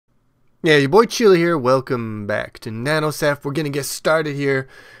Yeah, your boy Chilla here. Welcome back to Nano CEF. We're going to get started here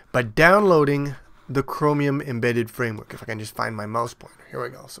by downloading the Chromium Embedded Framework. If I can just find my mouse pointer. Here we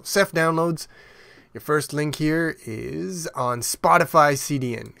go. So CEF downloads. Your first link here is on Spotify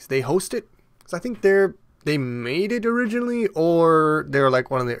CDN. They host it. So I think they made it originally, or they're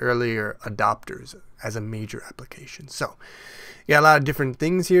like one of the earlier adopters as a major application. So you got a lot of different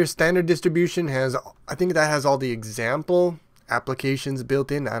things here. Standard distribution has, I think that has all the example applications built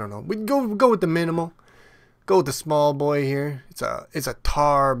in. I don't know. We can go with the minimal. Go with the small boy here. It's a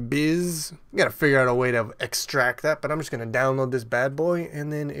tar biz. You gotta figure out a way to extract that, but I'm just gonna download this bad boy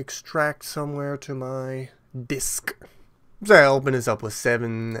and then extract somewhere to my disk. So I open this up with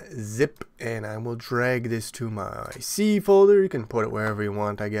 7-zip and I will drag this to my C folder. You can put it wherever you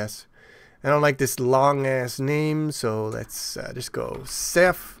want, I guess. I don't like this long ass name, so let's just go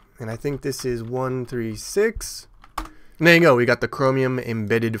CEF, and I think this is 136. And there you go, we got the Chromium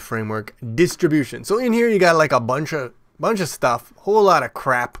Embedded Framework distribution. So in here you got like a bunch of stuff, whole lot of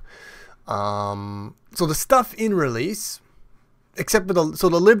crap. So the stuff in release, except for the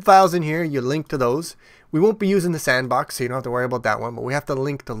lib files in here, you link to those. We won't be using the sandbox, so you don't have to worry about that one, but we have to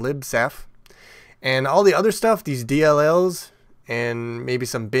link to libcef. And all the other stuff, these DLLs and maybe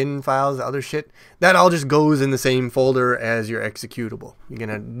some bin files, other shit, that all just goes in the same folder as your executable. You're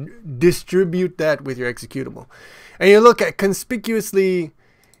gonna distribute that with your executable. And you look at conspicuously,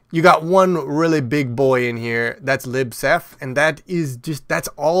 you got one really big boy in here, that's libcef, and that's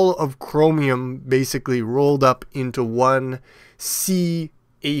all of Chromium basically rolled up into one C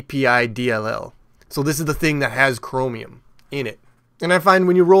API DLL. So this is the thing that has Chromium in it. And I find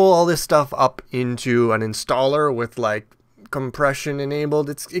when you roll all this stuff up into an installer with like compression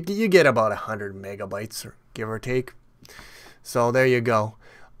enabled, you get about 100 megabytes, or give or take. So there you go.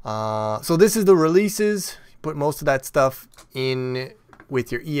 So this is the releases. Put most of that stuff in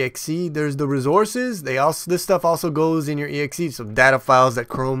with your exe. There's the resources. This stuff also goes in your exe. So data files that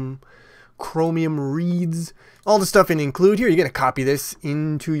Chromium reads. All the stuff in include here. You're gonna copy this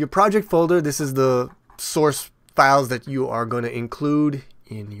into your project folder. This is the source files that you are going to include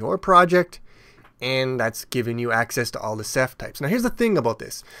in your project, and that's giving you access to all the CEF types. Now here's the thing about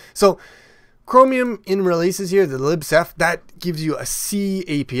this. So Chromium in releases here, the libcef, that gives you a C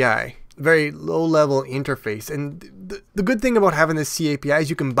API. Very low level interface, and the good thing about having this C API is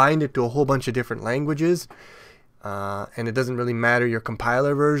you can bind it to a whole bunch of different languages, and it doesn't really matter your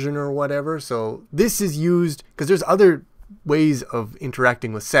compiler version or whatever. So this is used because there's other ways of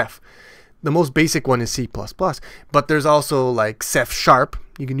interacting with CEF. The most basic one is C++, but there's also like CEF#.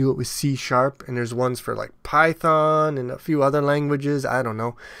 You can do it with C#, and there's ones for like Python and a few other languages. I don't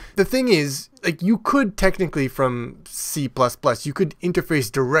know. The thing is, like, you could technically from C++, you could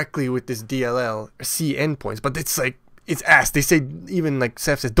interface directly with this DLL or C endpoints, but it's like, it's asked. They say, even like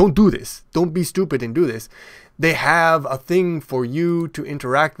CEF says, don't do this. Don't be stupid and do this. They have a thing for you to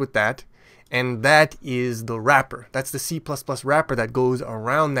interact with that, and that is the wrapper. That's the C++ wrapper that goes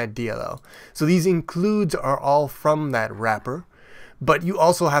around that DLL. So these includes are all from that wrapper, but you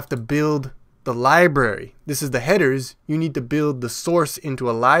also have to build the library. This is the headers. You need to build the source into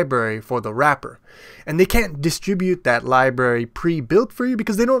a library for the wrapper. And they can't distribute that library pre-built for you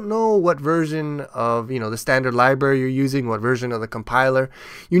because they don't know what version of, the standard library you're using, what version of the compiler.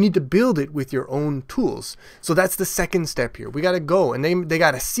 You need to build it with your own tools. So that's the second step here. We got to go, and they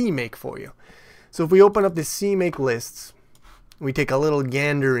got a CMake for you. So if we open up this CMake lists, we take a little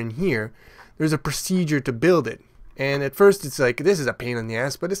gander in here, there's a procedure to build it. And at first it's like, this is a pain in the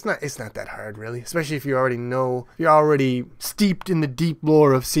ass, but it's not that hard really. Especially if you already know, if you're already steeped in the deep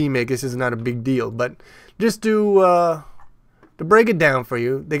lore of CMake, this is not a big deal. But just to break it down for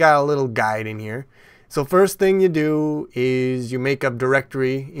you, they got a little guide in here. So first thing you do is you make a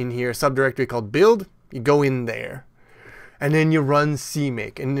directory in here, a subdirectory called build. You go in there. And then you run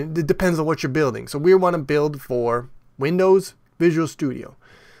CMake, and it depends on what you're building. So we want to build for Windows, Visual Studio.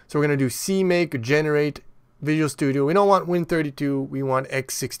 So we're going to do CMake generate Visual Studio. We don't want Win32, we want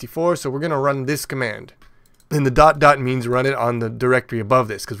x64, so we're going to run this command. And the dot means run it on the directory above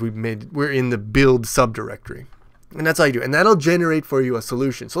this, because we're in the build subdirectory. And that's how you do it. And that'll generate for you a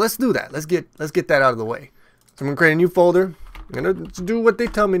solution. So let's do that. Let's get that out of the way. So I'm going to create a new folder. I'm going to do what they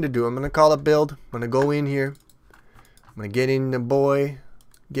tell me to do. I'm going to call it build. I'm going to go in here. I'm going to get in the boy,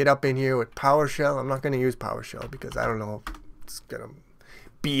 get up in here with PowerShell. I'm not going to use PowerShell because I don't know if it's going to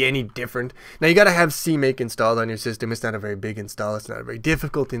be any different. Now you got to have CMake installed on your system. It's not a very big install. It's not a very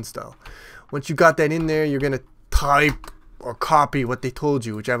difficult install. Once you got that in there, you're going to type or copy what they told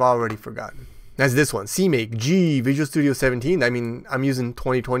you, which I've already forgotten. That's this one, CMake G Visual Studio 17. I mean, I'm using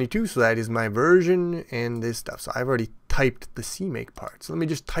 2022, so that is my version and this stuff. So I've already typed the CMake part. So let me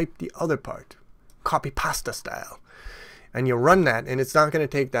just type the other part, copy pasta style. And you run that, and it's not going to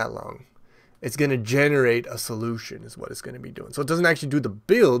take that long. It's going to generate a solution is what it's going to be doing. So it doesn't actually do the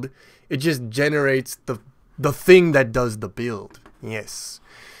build. It just generates the thing that does the build. Yes.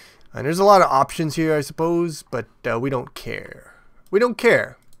 And there's a lot of options here, I suppose, but we don't care. We don't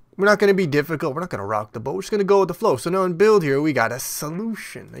care. We're not going to be difficult. We're not going to rock the boat. We're just going to go with the flow. So now in build here, we got a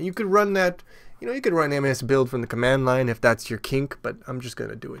solution. Now you could run that, you could run MS build from the command line if that's your kink, but I'm just going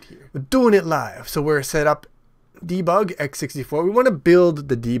to do it here. We're doing it live. So we're set up debug x64. We want to build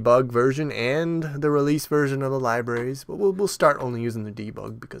the debug version and the release version of the libraries, but we'll start only using the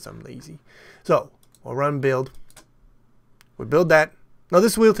debug because I'm lazy. So we'll run build. We'll build that. Now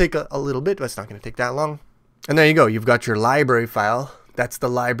this will take a little bit, but it's not going to take that long. And there you go. You've got your library file. That's the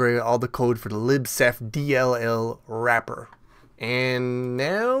library, all the code for the libcef DLL wrapper. And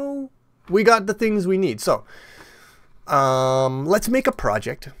now we got the things we need. So let's make a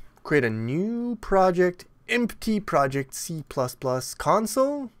project. Create a new project. Empty project C++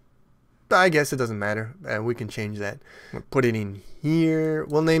 console. I guess it doesn't matter. We can change that. Put it in here.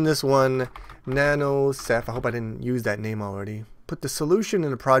 We'll name this one Nano CEF. I hope I didn't use that name already. Put the solution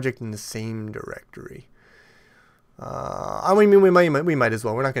and the project in the same directory. I mean, we might as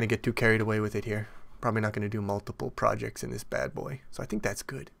well. We're not going to get too carried away with it here. Probably not going to do multiple projects in this bad boy. So I think that's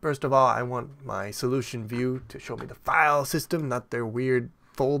good. First of all, I want my solution view to show me the file system, not their weird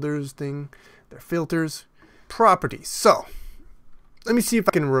folders thing, their filters. Properties. So let me see if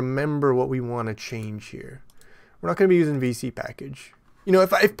I can remember what we want to change here. We're not going to be using VC package.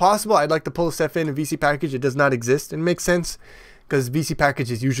 If possible, I'd like to pull CEF in a VC package. It does not exist. It makes sense because VC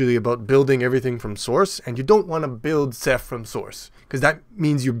package is usually about building everything from source, and you don't want to build CEF from source because that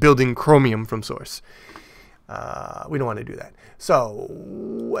means you're building Chromium from source. We don't want to do that.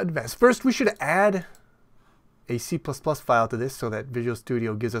 So advanced. First, we should add a C++ file to this so that Visual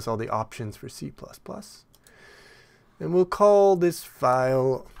Studio gives us all the options for C++. And we'll call this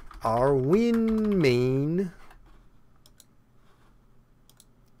file our win-main.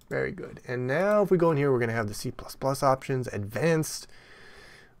 Very good. And now if we go in here, we're going to have the C++ options, advanced.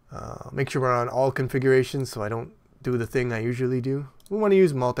 Make sure we're on all configurations so I don't do the thing I usually do. We want to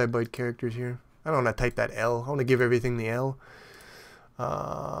use multi-byte characters here. I don't want to type that L. I want to give everything the L.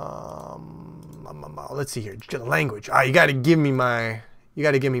 Let's see here. Language. You got to give me my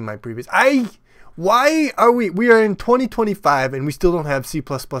previous. Why are we are in 2025 and we still don't have C++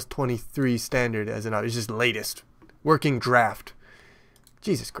 23 standard as an it's just latest working draft.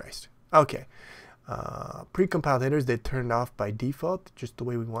 Jesus Christ. Okay. Precompiled headers, they turned off by default, just the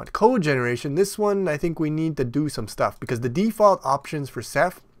way we want. Code generation, this one I think we need to do some stuff because the default options for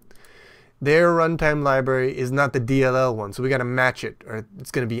CEF, their runtime library is not the DLL one, so we got to match it or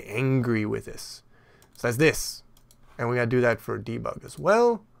it's going to be angry with us. So that's this. And we got to do that for debug as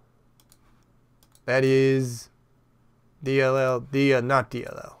well. That is DLL, not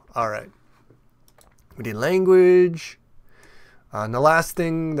DLL. All right. We did language. And the last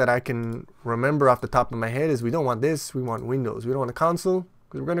thing that I can remember off the top of my head is we don't want this. We want Windows. We don't want a console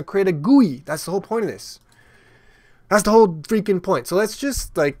because we're going to create a GUI. That's the whole point of this. That's the whole freaking point. So let's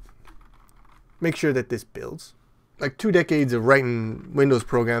just make sure that this builds. 2 decades of writing Windows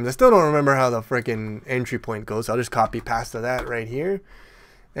programs. I still don't remember how the freaking entry point goes. So I'll just copy pasta that right here.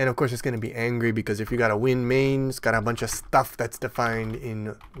 And of course it's going to be angry because if you got a win main, it's got a bunch of stuff that's defined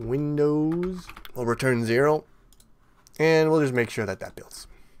in Windows. We'll return 0. And we'll just make sure that that builds.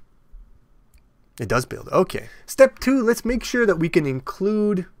 It does build. Okay. Step 2, let's make sure that we can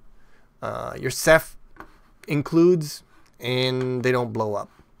include your CEF includes and they don't blow up.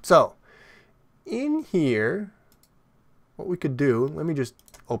 So in here, what we could do, let me just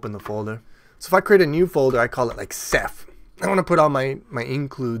open the folder. So if I create a new folder, I call it CEF. I want to put all my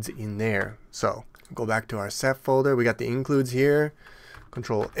includes in there. So go back to our CEF folder. We got the includes here.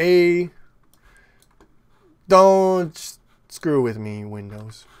 Control A. Don't screw with me,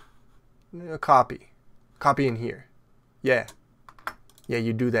 Windows. Copy. Copy in here. Yeah. Yeah,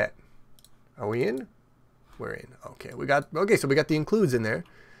 you do that. Are we in? We're in. Okay, so we got the includes in there.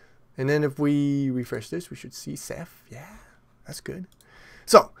 And then if we refresh this, we should see CEF. Yeah, that's good.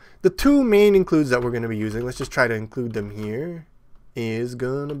 So the 2 main includes that we're going to be using, let's just try to include them here, is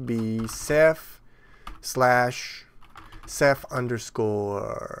going to be CEF / CEF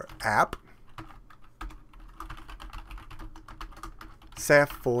 _ app. CEF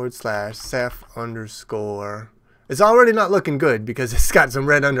 / CEF _ It's already not looking good because it's got some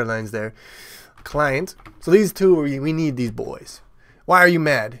red underlines there. Client. So these two, we need these boys. Why are you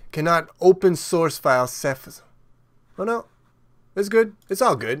mad? Cannot open source file CEF. Oh no. It's good. It's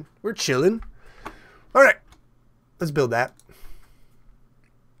all good. We're chilling. Alright. Let's build that.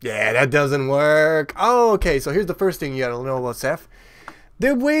 Yeah, that doesn't work. Oh, okay. So here's the first thing you gotta know about CEF.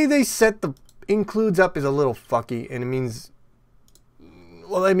 The way they set the includes up is a little fucky, and it means,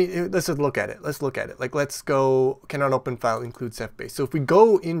 well, I mean, let's just look at it. Let's look at it. Like, let's go, cannot open file include CEF base. So if we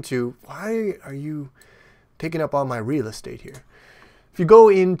go into, why are you taking up all my real estate here? If you go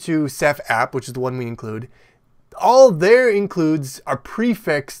into CEF app, which is the one we include, all their includes are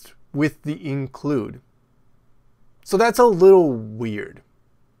prefixed with the include. So that's a little weird.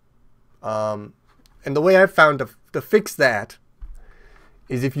 And the way I've found to fix that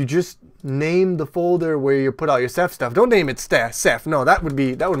is if you just name the folder where you put all your CEF stuff. Don't name it CEF. No, that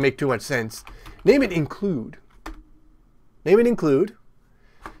would make too much sense. Name it include. Name it include.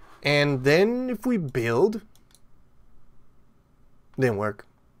 And then if we build, didn't work.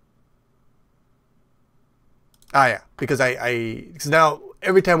 Ah yeah, because because now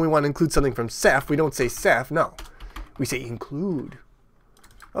every time we want to include something from CEF, we don't say CEF. No, we say include.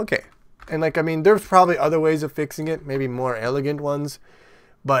 Okay. And like, I mean, there's probably other ways of fixing it, maybe more elegant ones,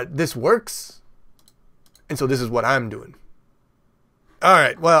 but this works. And so this is what I'm doing. All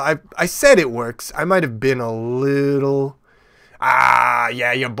right. Well, I said it works. I might have been a little,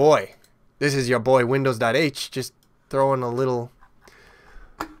 yeah, your boy. This is your boy Windows.h just throwing a little,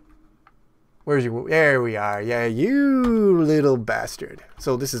 where's your, there we are. Yeah, you little bastard.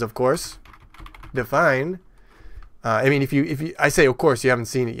 So this is, of course, define. I mean, if you, I say, of course, you haven't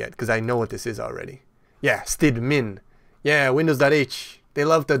seen it yet because I know what this is already. Yeah, std-min. Yeah, Windows.h. They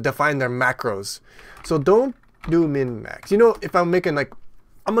love to define their macros. So don't do min-max. You know, if I'm making like,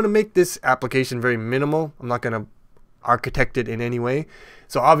 I'm going to make this application very minimal. I'm not going to architect it in any way.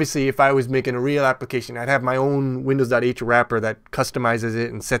 So obviously, if I was making a real application, I'd have my own Windows.h wrapper that customizes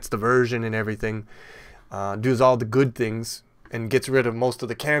it and sets the version and everything. Does all the good things and gets rid of most of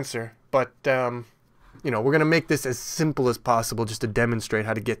the cancer. But, you know, we're going to make this as simple as possible just to demonstrate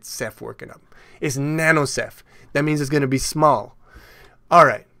how to get CEF working up. It's Nano CEF. That means it's going to be small. All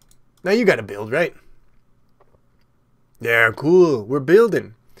right. Now you got to build, right? Yeah, cool. We're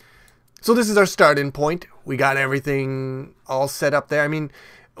building. So this is our starting point. We got everything all set up there. I mean,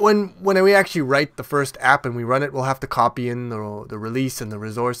 when we actually write the first app and we run it, we'll have to copy in the release and the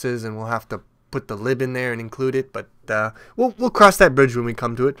resources, and we'll have to put the lib in there and include it, but we'll cross that bridge when we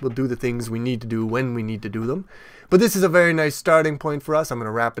come to it. We'll do the things we need to do when we need to do them. But this is a very nice starting point for us. I'm going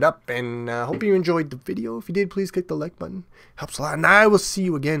to wrap it up, and hope you enjoyed the video. If you did, please click the like button. Helps a lot, and I will see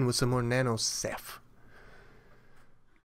you again with some more Nano CEF.